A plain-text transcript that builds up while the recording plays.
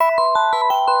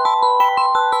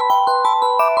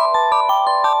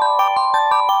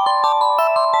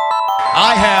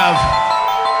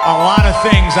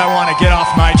things I want to get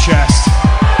off my chest.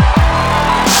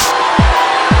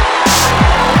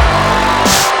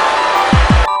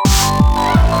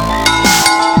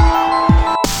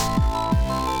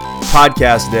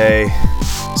 Podcast day,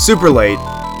 super late,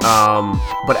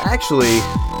 but actually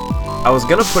I was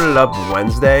gonna put it up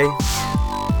Wednesday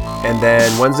and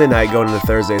then Wednesday night going into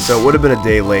Thursday, so it would have been a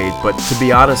day late. But to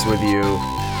be honest with you,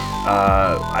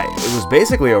 it was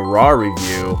basically a Raw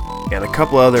review and a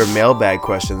couple other mailbag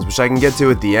questions, which I can get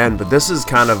to at the end. But this is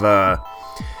kind of a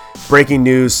breaking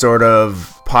news sort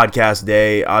of podcast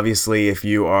day. Obviously, if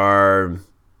you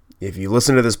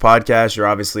listen to this podcast, you're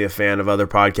obviously a fan of other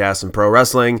podcasts and pro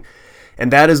wrestling.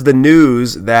 And that is the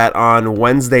news that on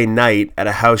Wednesday night at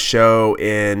a house show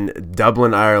in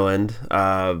Dublin, Ireland,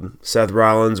 Seth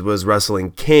Rollins was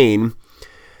wrestling Kane,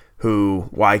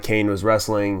 why Kane was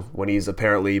wrestling when he's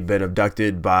apparently been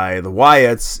abducted by the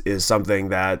Wyatts is something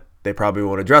that they probably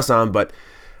won't address on,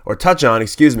 or touch on,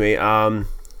 excuse me.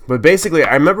 But basically,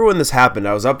 I remember when this happened,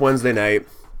 I was up Wednesday night,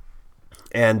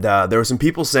 and there were some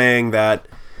people saying that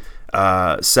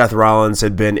Seth Rollins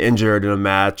had been injured in a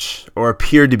match, or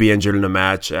appeared to be injured in a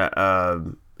match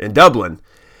in Dublin.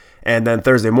 And then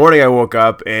Thursday morning I woke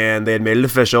up and they had made it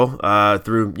official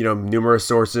through numerous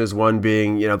sources, one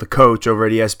being the coach over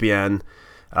at ESPN,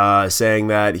 saying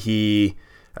that he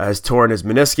has torn his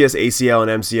meniscus, ACL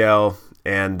and MCL,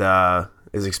 and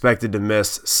is expected to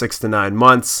miss 6 to 9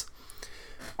 months.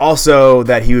 Also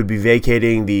that he would be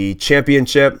vacating the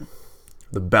championship,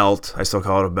 the belt, I still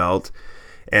call it a belt,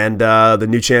 and the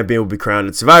new champion will be crowned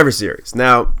at Survivor Series.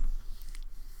 Now,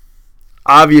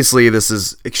 obviously, this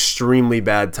is extremely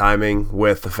bad timing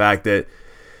with the fact that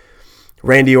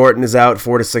Randy Orton is out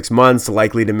 4 to 6 months,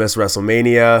 likely to miss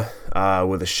WrestleMania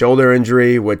with a shoulder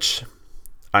injury, which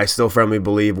I still firmly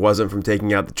believe wasn't from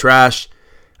taking out the trash.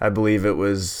 I believe it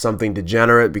was something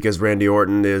degenerate because Randy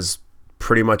Orton is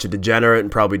pretty much a degenerate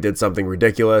and probably did something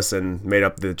ridiculous and made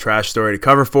up the trash story to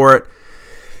cover for it.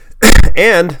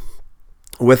 And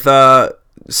with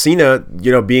Cena,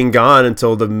 being gone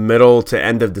until the middle to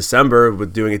end of December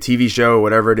with doing a TV show or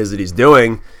whatever it is that he's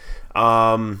doing,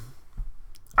 I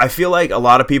feel like a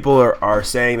lot of people are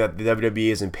saying that the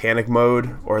WWE is in panic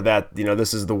mode, or that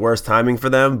this is the worst timing for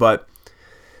them. But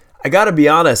I got to be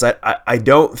honest, I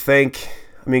don't think.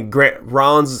 I mean,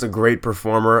 Rollins is a great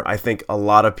performer. I think a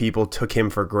lot of people took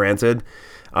him for granted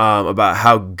about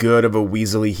how good of a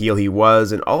weaselly heel he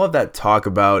was, and all of that talk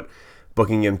about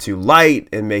booking him too light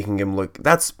and making him look,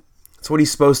 that's what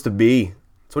he's supposed to be.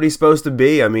 That's what he's supposed to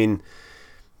be. I mean,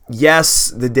 yes,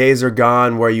 the days are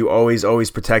gone where you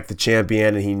always protect the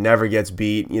champion and he never gets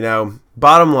beat.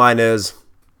 Bottom line is,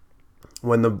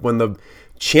 when the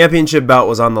championship belt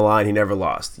was on the line, he never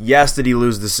lost. Yes, did he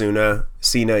lose to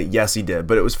Cena? Yes, he did,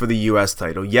 but it was for the U.S.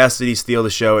 title. Yes, did he steal the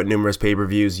show at numerous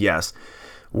pay-per-views? Yes.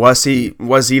 Was he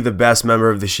the best member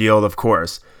of the Shield? Of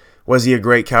course. Was he a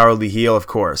great cowardly heel? Of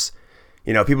course.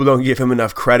 People don't give him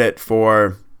enough credit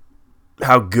for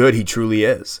how good he truly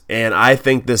is. And I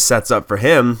think this sets up for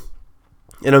him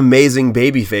an amazing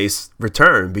babyface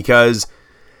return, because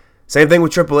same thing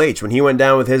with Triple H. When he went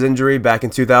down with his injury back in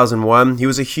 2001, he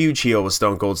was a huge heel with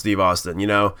Stone Cold Steve Austin.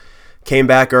 Came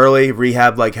back early,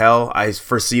 rehabbed like hell. I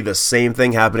foresee the same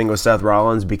thing happening with Seth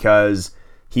Rollins, because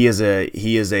he is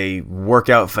a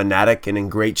workout fanatic and in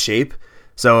great shape.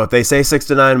 So if they say 6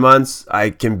 to 9 months,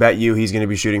 I can bet you he's going to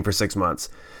be shooting for 6 months.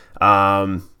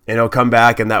 And he'll come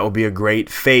back, and that will be a great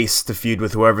face to feud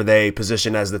with whoever they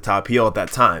position as the top heel at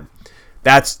that time.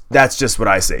 That's just what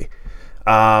I see.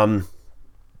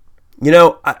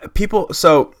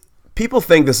 People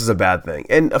think this is a bad thing.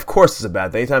 And of course it's a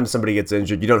bad thing. Anytime somebody gets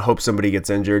injured, you don't hope somebody gets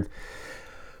injured.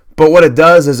 But what it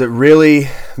does is it really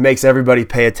makes everybody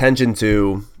pay attention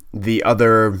to the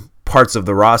other parts of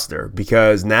the roster,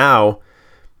 because now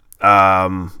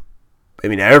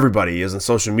everybody is on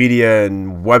social media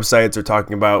and websites are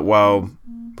talking about, well,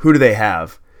 who do they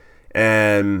have?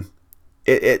 And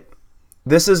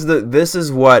this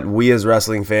is what we as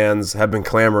wrestling fans have been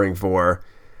clamoring for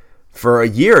a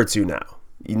year or two now.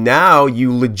 Now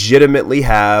you legitimately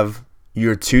have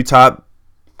your two top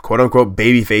quote unquote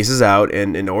baby faces out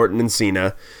in Orton and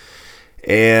Cena,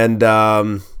 and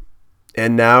now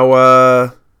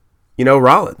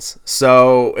Rollins.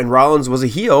 So, and Rollins was a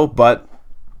heel, but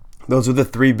those are the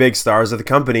three big stars of the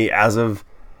company as of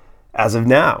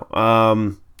now.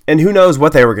 And who knows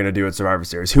what they were going to do at Survivor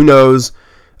Series? Who knows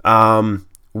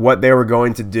what they were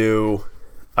going to do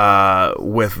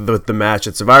with the match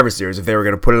at Survivor Series? If they were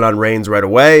going to put it on Reigns right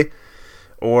away,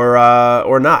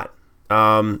 or not.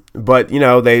 But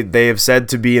they have said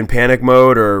to be in panic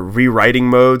mode or rewriting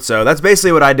mode. So that's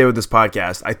basically what I did with this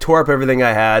podcast. I tore up everything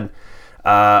I had.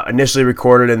 initially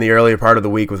recorded in the earlier part of the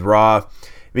week with Raw,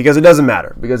 because it doesn't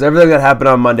matter. Because everything that happened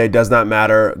on Monday does not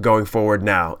matter going forward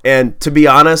now. And to be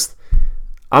honest,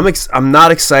 I'm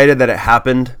not excited that it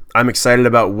happened. I'm excited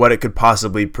about what it could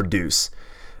possibly produce.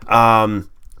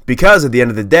 Because at the end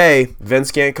of the day,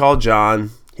 Vince can't call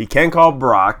John. He can call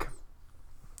Brock.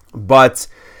 But,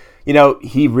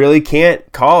 he really can't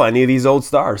call any of these old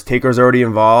stars. Taker's already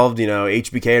involved.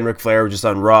 HBK and Ric Flair were just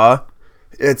on Raw.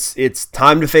 It's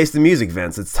time to face the music,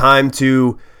 Vince. It's time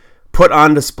to put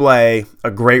on display a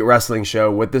great wrestling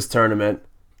show with this tournament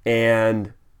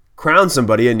and crown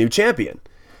somebody a new champion.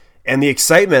 And the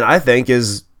excitement, I think,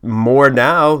 is more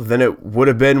now than it would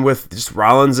have been with just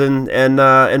Rollins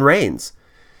and Reigns.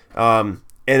 And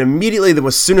immediately,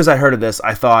 as soon as I heard of this,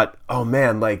 I thought, oh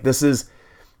man, like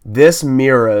this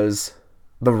mirrors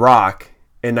The Rock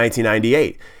in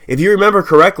 1998. If you remember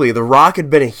correctly, The Rock had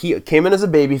been came in as a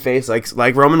babyface,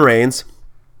 like Roman Reigns,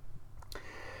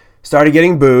 started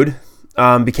getting booed,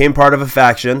 became part of a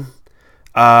faction,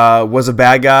 was a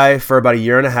bad guy for about a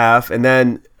year and a half, and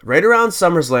then right around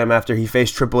SummerSlam, after he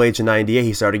faced Triple H in 98,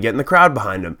 he started getting the crowd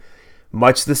behind him.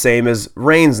 Much the same as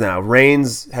Reigns now.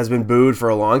 Reigns has been booed for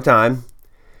a long time,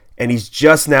 and he's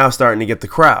just now starting to get the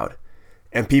crowd.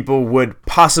 And people would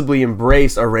possibly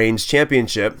embrace a Reigns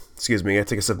championship. Excuse me, I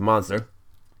take a sip of Monster.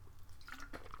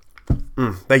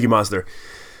 Thank you, Monster.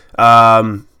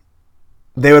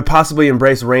 They would possibly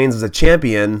embrace Reigns as a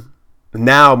champion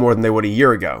now more than they would a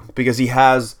year ago, because he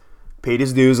has paid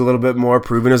his dues a little bit more,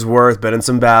 proven his worth, been in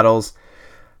some battles.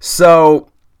 So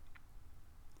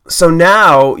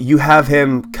now you have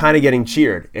him kind of getting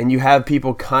cheered, and you have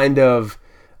people kind of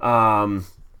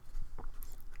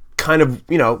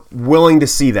willing to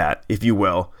see that, if you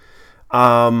will.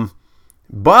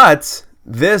 But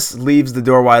this leaves the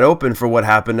door wide open for what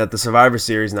happened at the Survivor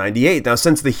Series 98. Now,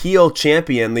 since the heel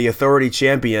champion, the authority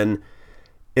champion,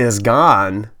 is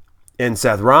gone in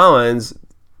Seth Rollins,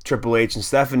 Triple H and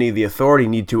Stephanie, the authority,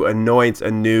 need to anoint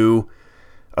a new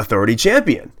authority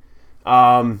champion.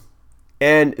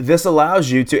 And this allows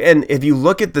you to, and if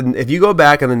you go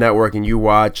back on the network and you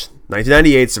watch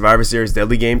 1998 Survivor Series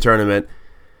Deadly Game Tournament,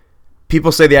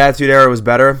 people say the Attitude Era was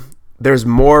better. There's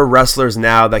more wrestlers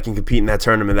now that can compete in that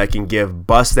tournament that can give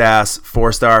bust-ass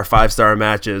 4-star, 5-star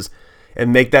matches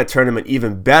and make that tournament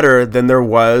even better than there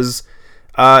was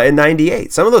in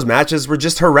 98. Some of those matches were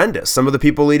just horrendous. Some of the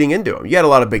people leading into them. You had a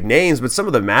lot of big names, but some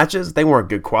of the matches, they weren't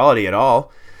good quality at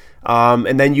all.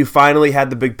 And then you finally had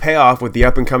the big payoff with the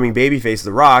up-and-coming babyface,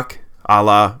 The Rock, a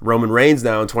la Roman Reigns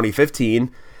now in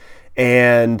 2015.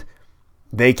 And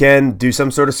they can do some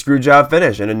sort of screw job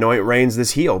finish and anoint Reigns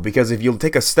this heel. Because if you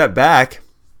take a step back,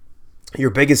 your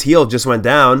biggest heel just went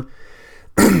down.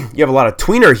 You have a lot of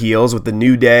tweener heels with the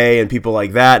New Day and people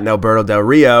like that, and Alberto Del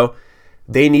Rio.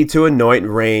 They need to anoint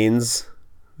Reigns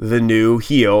the new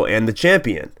heel and the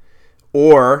champion.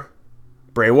 Or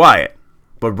Bray Wyatt.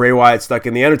 But Bray Wyatt's stuck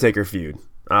in the Undertaker feud.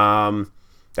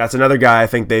 That's another guy I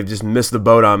think they've just missed the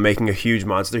boat on, making a huge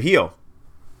monster heel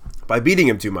by beating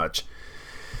him too much.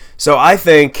 So I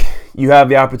think you have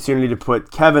the opportunity to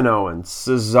put Kevin Owens,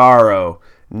 Cesaro,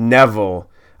 Neville,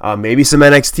 maybe some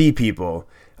NXT people,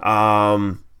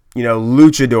 luchadors,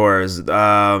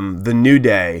 the New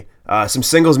Day, some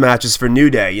singles matches for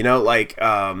New Day. Let's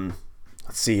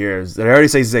see here. Did I already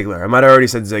say Ziggler? I might have already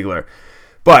said Ziggler.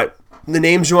 But the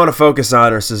names you want to focus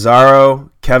on are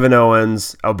Cesaro, Kevin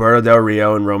Owens, Alberto Del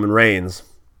Rio, and Roman Reigns.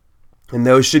 And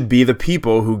those should be the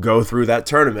people who go through that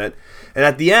tournament. And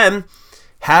at the end,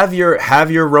 have your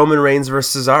Roman Reigns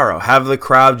versus Cesaro. Have the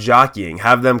crowd jockeying.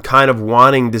 Have them kind of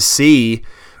wanting to see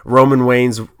Roman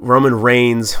Reigns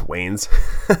win,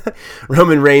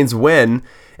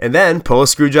 and then pull a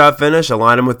screwjob finish,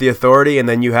 align him with the authority, and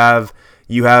then you have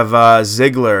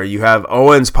Ziggler, you have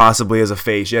Owens possibly as a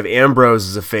face, you have Ambrose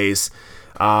as a face,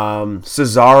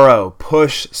 Cesaro,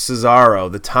 push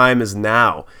Cesaro. The time is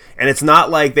now. And it's not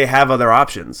like they have other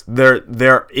options.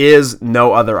 There is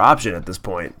no other option at this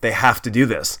point. They have to do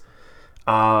this.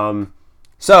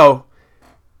 So,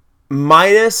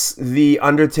 minus the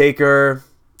Undertaker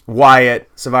Wyatt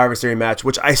Survivor Series match,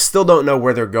 which I still don't know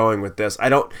where they're going with this.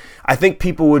 I think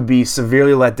people would be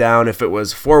severely let down if it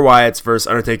was 4 Wyatts versus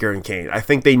Undertaker and Kane. I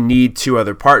think they need 2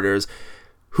 other partners.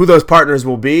 Who those partners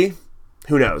will be,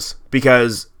 who knows?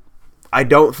 Because I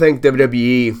don't think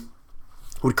WWE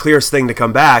would clear Sting to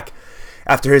come back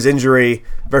after his injury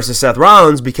versus Seth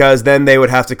Rollins, because then they would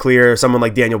have to clear someone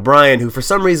like Daniel Bryan, who for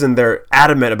some reason they're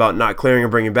adamant about not clearing and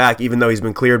bringing back, even though he's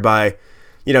been cleared by,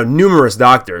 numerous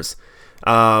doctors.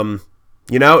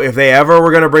 If they ever were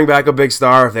going to bring back a big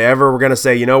star, if they ever were going to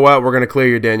say, you know what, we're going to clear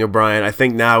you, Daniel Bryan, I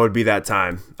think now would be that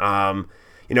time.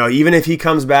 even if he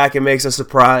comes back and makes a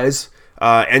surprise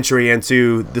entry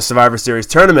into the Survivor Series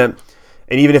tournament,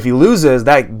 and even if he loses,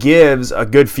 that gives a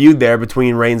good feud there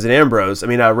between Reigns and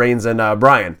Reigns and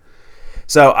Bryan.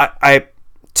 So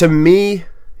to me,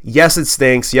 yes, it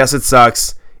stinks. Yes, it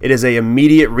sucks. It is an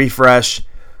immediate refresh.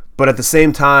 But at the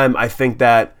same time, I think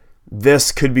that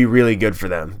this could be really good for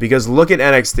them. Because look at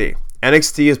NXT.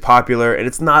 NXT is popular, and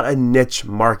it's not a niche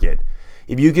market.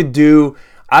 If you could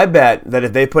I bet that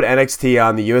if they put NXT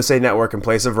on the USA Network in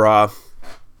place of Raw,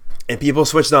 and people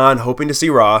switched on hoping to see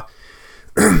Raw,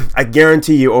 I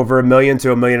guarantee you over 1 million to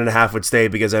 1.5 million would stay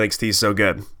because NXT is so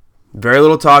good. Very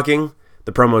little talking.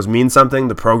 The promos mean something.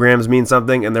 The programs mean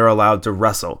something, and they're allowed to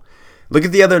wrestle. Look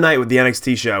at the other night with the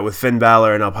NXT show with Finn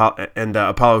Balor and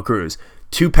Apollo Crews.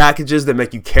 2 packages that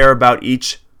make you care about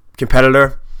each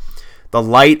competitor. The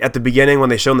light at the beginning when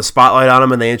they shone the spotlight on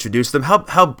them and they introduced them.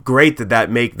 How great did that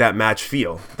make that match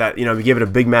feel? That we give it a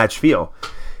big match feel.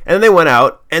 And then they went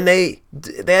out and they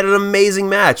had an amazing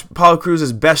match. Apollo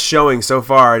Crews' best showing so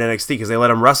far at NXT because they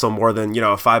let him wrestle more than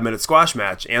a 5-minute squash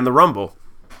match and the Rumble.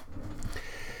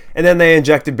 And then they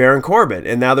injected Baron Corbin,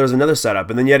 and now there's another setup.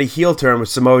 And then you had a heel turn with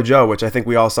Samoa Joe, which I think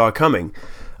we all saw coming.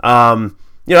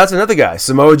 That's another guy.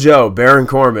 Samoa Joe, Baron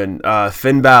Corbin,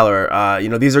 Finn Balor.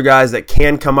 These are guys that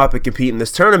can come up and compete in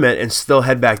this tournament and still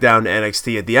head back down to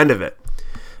NXT at the end of it.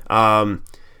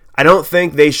 I don't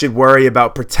think they should worry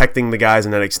about protecting the guys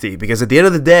in NXT because at the end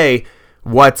of the day,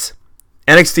 what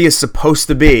NXT is supposed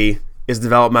to be is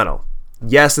developmental.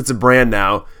 Yes, it's a brand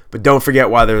now, but don't forget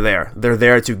why they're there. They're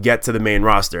there to get to the main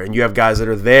roster, and you have guys that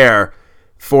are there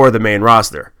for the main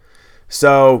roster.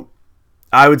 So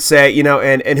I would say,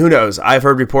 and who knows? I've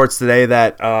heard reports today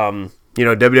that,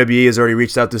 WWE has already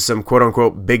reached out to some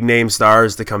quote-unquote big-name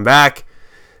stars to come back.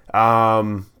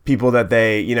 People that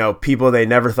they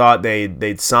never thought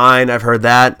they'd sign. I've heard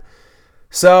that.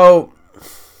 So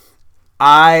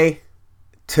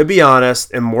to be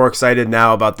honest, am more excited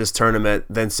now about this tournament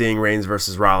than seeing Reigns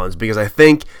versus Rollins because I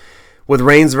think with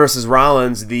Reigns versus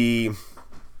Rollins, the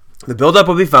build-up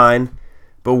will be fine,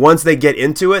 but once they get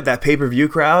into it, that pay-per-view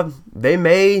crowd,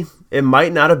 it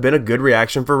might not have been a good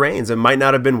reaction for Reigns. It might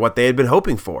not have been what they had been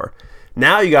hoping for.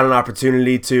 Now you got an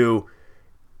opportunity to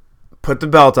put the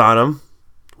belt on him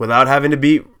without having to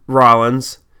beat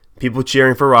Rollins, people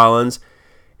cheering for Rollins,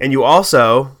 and you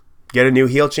also get a new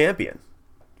heel champion.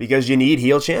 Because you need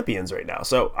heel champions right now.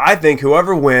 So I think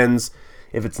whoever wins,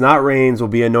 if it's not Reigns, will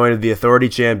be anointed the Authority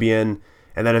champion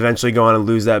and then eventually go on and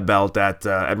lose that belt at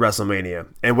WrestleMania.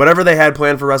 And whatever they had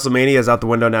planned for WrestleMania is out the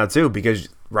window now too because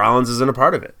Rollins isn't a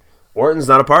part of it. Orton's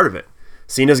not a part of it.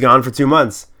 Cena's gone for 2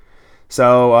 months.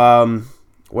 So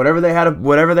whatever they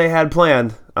had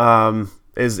planned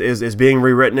is being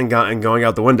rewritten and going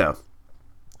out the window.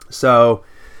 So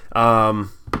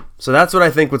that's what I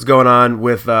think what's going on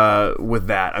with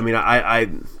that. I mean, I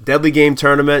Deadly Game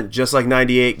Tournament, just like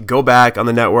 98, go back on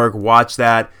the network, watch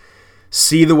that,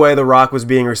 see the way The Rock was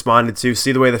being responded to,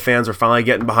 see the way the fans were finally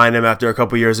getting behind him after a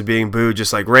couple years of being booed,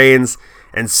 just like Reigns,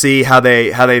 and see how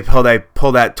they pull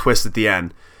that twist at the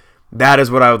end. That is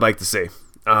what I would like to see.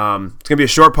 It's going to be a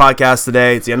short podcast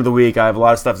today. It's the end of the week. I have a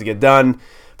lot of stuff to get done,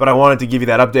 but I wanted to give you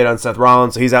that update on Seth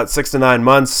Rollins. So he's out 6 to 9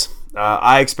 months.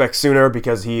 I expect sooner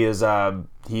because he's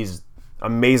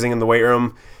amazing in the weight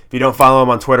room. If you don't follow him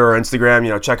on Twitter or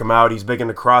Instagram, check him out. He's big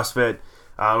into CrossFit.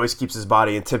 Always keeps his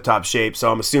body in tip-top shape.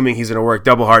 So I'm assuming he's going to work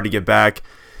double hard to get back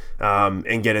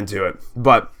and get into it.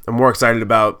 But I'm more excited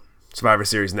about Survivor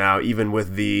Series now, even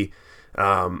with the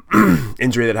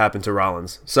injury that happened to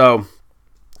Rollins. So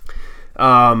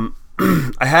I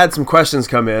had some questions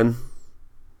come in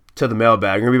to the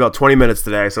mailbag. We're going to be about 20 minutes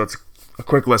today, so it's a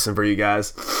quick listen for you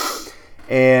guys.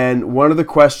 And one of the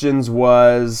questions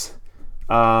was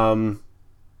from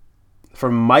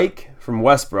Mike from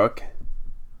Westbrook.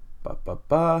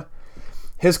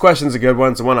 His question's a good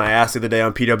one. It's the one I asked the other day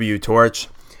on PW Torch.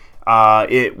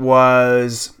 It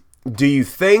was, do you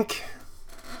think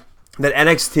that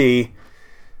NXT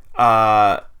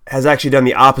has actually done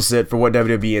the opposite for what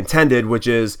WWE intended, which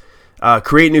is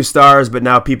create new stars, but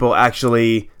now people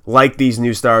actually like these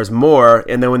new stars more,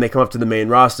 and then when they come up to the main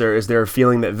roster, is there a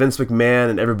feeling that Vince McMahon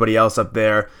and everybody else up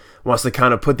there wants to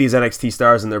kind of put these NXT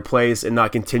stars in their place and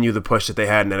not continue the push that they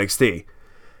had in NXT?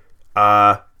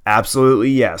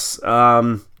 Absolutely yes.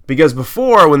 Because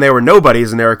before, when they were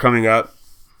nobodies and they were coming up,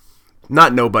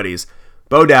 not nobodies,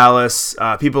 Bo Dallas,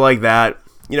 people like that,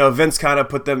 Vince kind of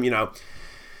put them,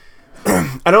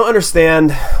 I don't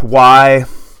understand why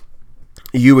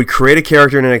you would create a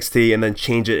character in NXT and then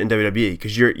change it in WWE,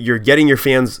 because you're getting your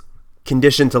fans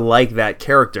conditioned to like that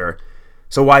character.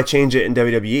 So why change it in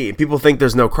WWE? And people think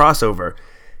there's no crossover.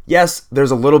 Yes,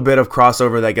 there's a little bit of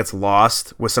crossover that gets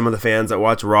lost with some of the fans that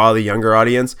watch Raw, the younger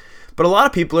audience, but a lot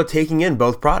of people are taking in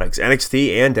both products,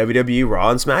 NXT and WWE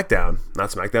Raw and SmackDown. Not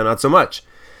SmackDown, not so much.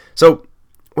 So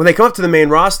when they come up to the main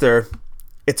roster,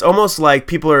 it's almost like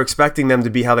people are expecting them to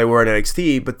be how they were in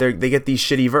NXT, but they get these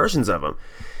shitty versions of them.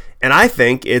 And I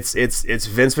think it's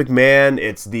Vince McMahon,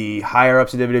 it's the higher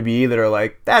ups of WWE that are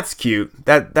like, that's cute.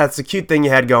 That's a cute thing you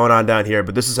had going on down here,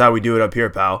 but this is how we do it up here,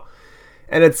 pal.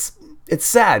 And it's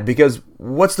sad because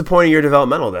what's the point of your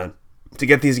developmental then? To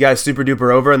get these guys super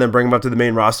duper over and then bring them up to the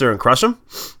main roster and crush them?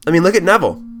 I mean, look at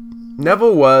Neville.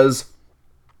 Neville was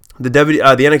the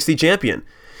NXT champion.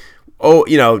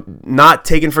 Oh, not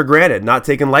taken for granted, not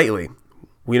taken lightly.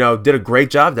 Did a great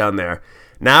job down there.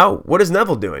 Now, what is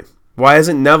Neville doing? Why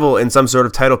isn't Neville in some sort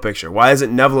of title picture? Why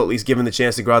isn't Neville at least given the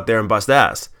chance to go out there and bust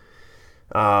ass?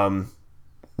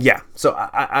 Yeah. So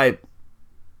I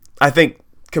think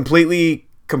completely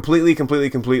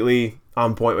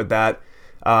on point with that.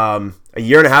 A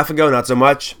year and a half ago, not so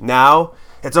much. Now,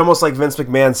 it's almost like Vince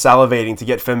McMahon salivating to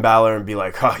get Finn Balor and be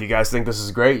like, oh, you guys think this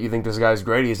is great? You think this guy's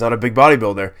great? He's not a big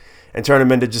bodybuilder. And turn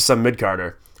him into just some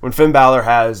mid-carder. When Finn Balor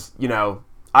has,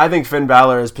 I think Finn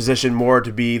Balor is positioned more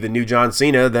to be the new John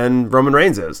Cena than Roman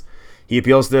Reigns is. He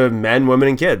appeals to men, women,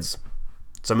 and kids.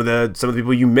 Some of the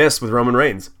people you miss with Roman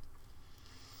Reigns.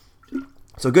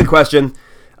 So good question.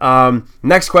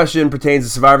 Next question pertains to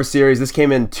Survivor Series. This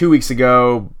came in 2 weeks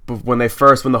ago when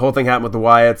the whole thing happened with the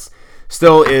Wyatts.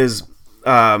 Still is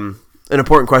an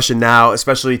important question now,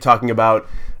 especially talking about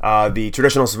the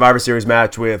traditional Survivor Series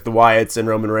match with the Wyatts and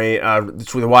Roman Reigns,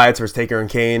 the Wyatts versus Taker and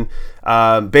Kane.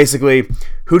 Basically,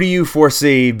 who do you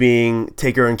foresee being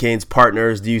Taker and Kane's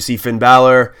partners? Do you see Finn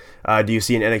Balor? Do you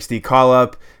see an NXT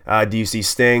call-up? Do you see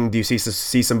Sting? Do you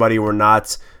see somebody we're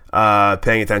not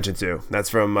paying attention to? That's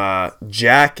from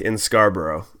Jack in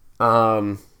Scarborough.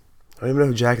 I don't even know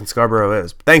who Jack in Scarborough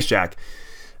is. Thanks, Jack.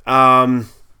 Like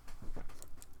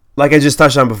I just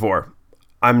touched on before,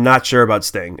 I'm not sure about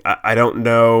Sting. I don't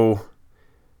know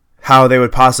how they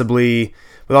would possibly,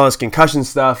 with all this concussion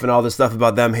stuff and all this stuff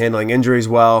about them handling injuries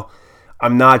well,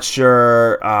 I'm not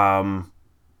sure how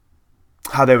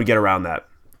they would get around that.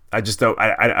 I just don't.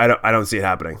 I don't see it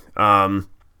happening.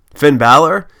 Finn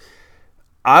Balor,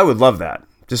 I would love that.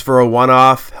 Just for a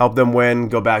one-off, help them win,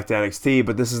 go back to NXT.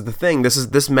 But this is the thing.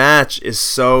 This match is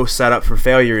so set up for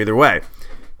failure either way.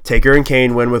 Taker and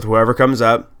Kane win with whoever comes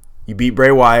up. You beat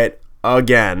Bray Wyatt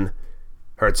again,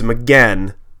 hurts him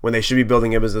again when they should be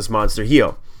building him as this monster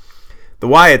heel. The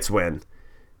Wyatts win.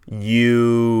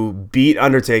 You beat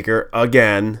Undertaker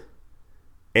again,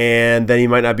 and then he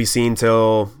might not be seen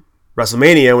till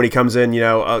WrestleMania when he comes in.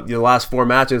 The last 4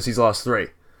 matches, he's lost 3.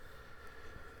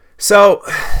 So,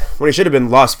 when he should have been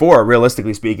lost 4,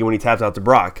 realistically speaking, when he tapped out to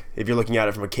Brock, if you're looking at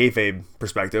it from a kayfabe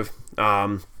perspective.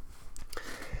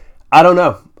 I don't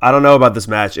know. I don't know about this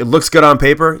match. It looks good on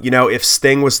paper. If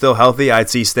Sting was still healthy, I'd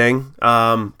see Sting.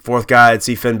 4th guy, I'd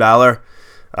see Finn Balor.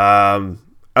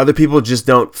 Other people just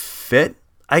don't fit,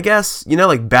 I guess.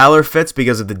 Like Balor fits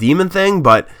because of the demon thing,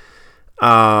 but it's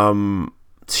a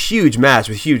huge match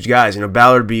with huge guys.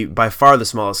 Balor would be by far the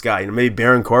smallest guy. Maybe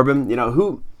Baron Corbin.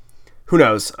 Who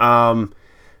knows?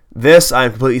 This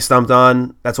I'm completely stumped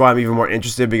on. That's why I'm even more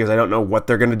interested, because I don't know what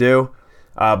they're going to do.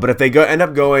 But if they end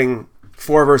up going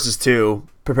 4 versus 2,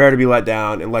 prepare to be let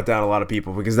down and let down a lot of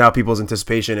people, because now people's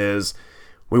anticipation is,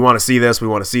 we want to see this, we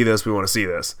want to see this, we want to see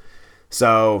this.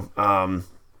 So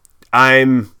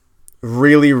I'm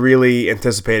really, really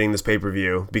anticipating this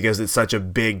pay-per-view because it's such a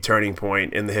big turning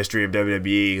point in the history of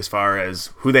WWE as far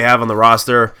as who they have on the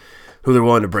roster, who they're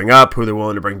willing to bring up, who they're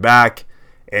willing to bring back,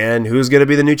 and who's going to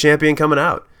be the new champion coming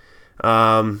out.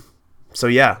 So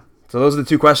those are the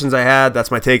 2 questions I had.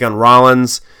 That's my take on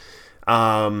Rollins.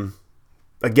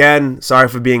 Again, sorry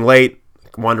for being late.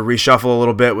 Wanted to reshuffle a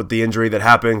little bit with the injury that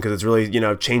happened because it's really,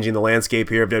 changing the landscape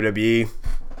here of WWE.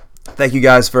 Thank you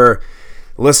guys for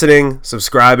listening,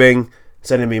 subscribing,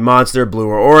 sending me monster, blue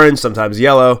or orange, sometimes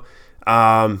yellow.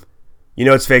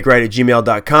 It's fake right at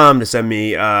gmail.com to send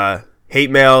me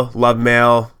hate mail, love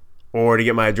mail, or to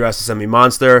get my address to send me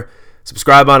monster.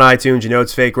 Subscribe on iTunes.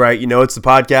 It's fake right. It's the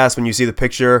podcast when you see the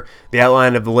picture, the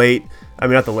outline of the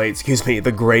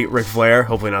great Ric Flair.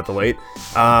 Hopefully not the late.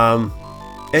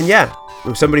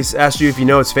 If somebody asks you if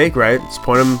it's fake right, just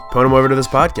point them over to this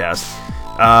podcast.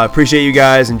 Appreciate you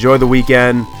guys. Enjoy the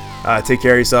weekend. Take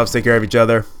care of yourselves. Take care of each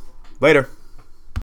other. Later.